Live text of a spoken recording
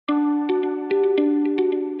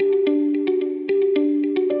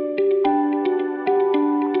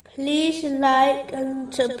like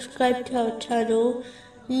and subscribe to our channel.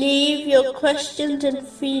 Leave your questions and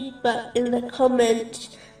feedback in the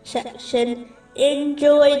comments section.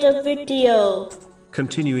 Enjoy the video.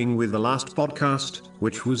 Continuing with the last podcast,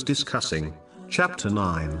 which was discussing chapter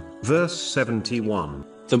 9, verse 71.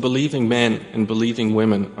 The believing men and believing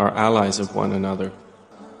women are allies of one another,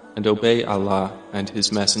 and obey Allah and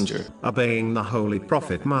His Messenger. Obeying the Holy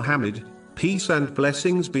Prophet Muhammad, peace and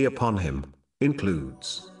blessings be upon him,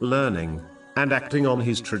 includes learning and acting on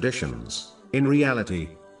his traditions. In reality,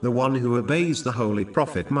 the one who obeys the Holy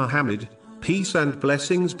Prophet Muhammad, peace and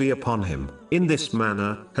blessings be upon him, in this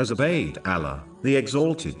manner, has obeyed Allah, the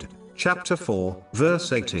Exalted. Chapter 4,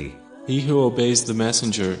 verse 80. He who obeys the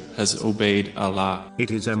Messenger has obeyed Allah. It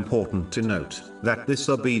is important to note that this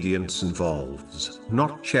obedience involves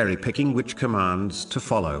not cherry-picking which commands to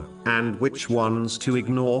follow, and which ones to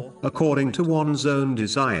ignore, according to one's own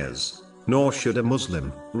desires. Nor should a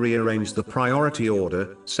Muslim rearrange the priority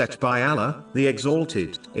order set by Allah, the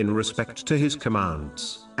Exalted, in respect to His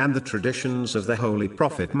commands, and the traditions of the Holy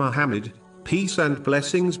Prophet Muhammad, peace and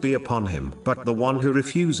blessings be upon him. But the one who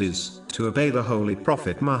refuses to obey the Holy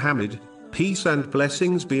Prophet Muhammad, peace and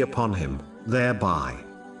blessings be upon him, thereby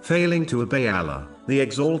failing to obey Allah, the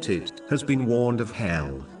Exalted, has been warned of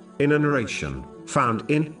hell. In a narration found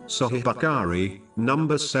in Sahih Bukhari,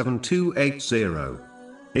 number 7280,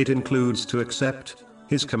 it includes to accept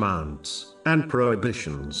His commands and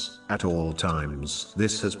prohibitions at all times.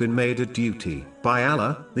 This has been made a duty by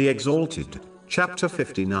Allah, the Exalted. Chapter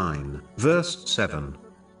 59, verse 7.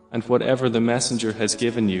 And whatever the Messenger has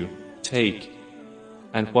given you, take,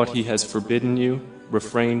 and what he has forbidden you,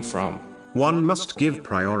 refrain from. One must give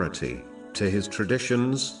priority to his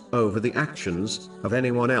traditions over the actions of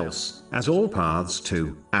anyone else, as all paths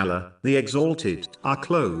to Allah, the Exalted, are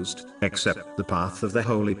closed, except the path of the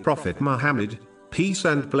Holy Prophet Muhammad, peace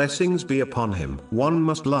and blessings be upon him. One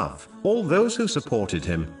must love all those who supported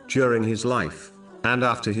him during his life and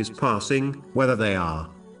after his passing, whether they are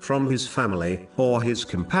from his family or his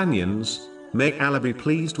companions. May Allah be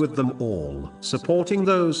pleased with them all. Supporting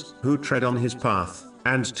those who tread on his path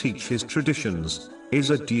and teach his traditions is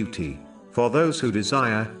a duty for those who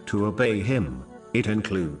desire to obey him. It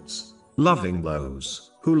includes loving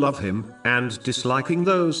those who love him and disliking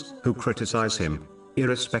those who criticize him,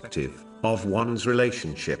 irrespective of one's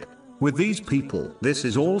relationship with these people. This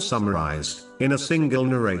is all summarized in a single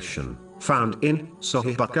narration found in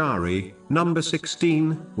Sahih Bukhari, number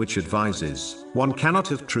 16, which advises one cannot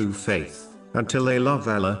have true faith until they love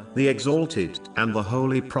Allah, the Exalted, and the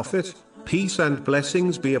Holy Prophet, peace and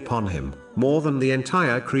blessings be upon him, more than the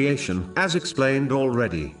entire creation. As explained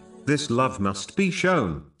already, this love must be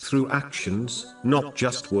shown through actions, not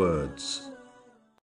just words.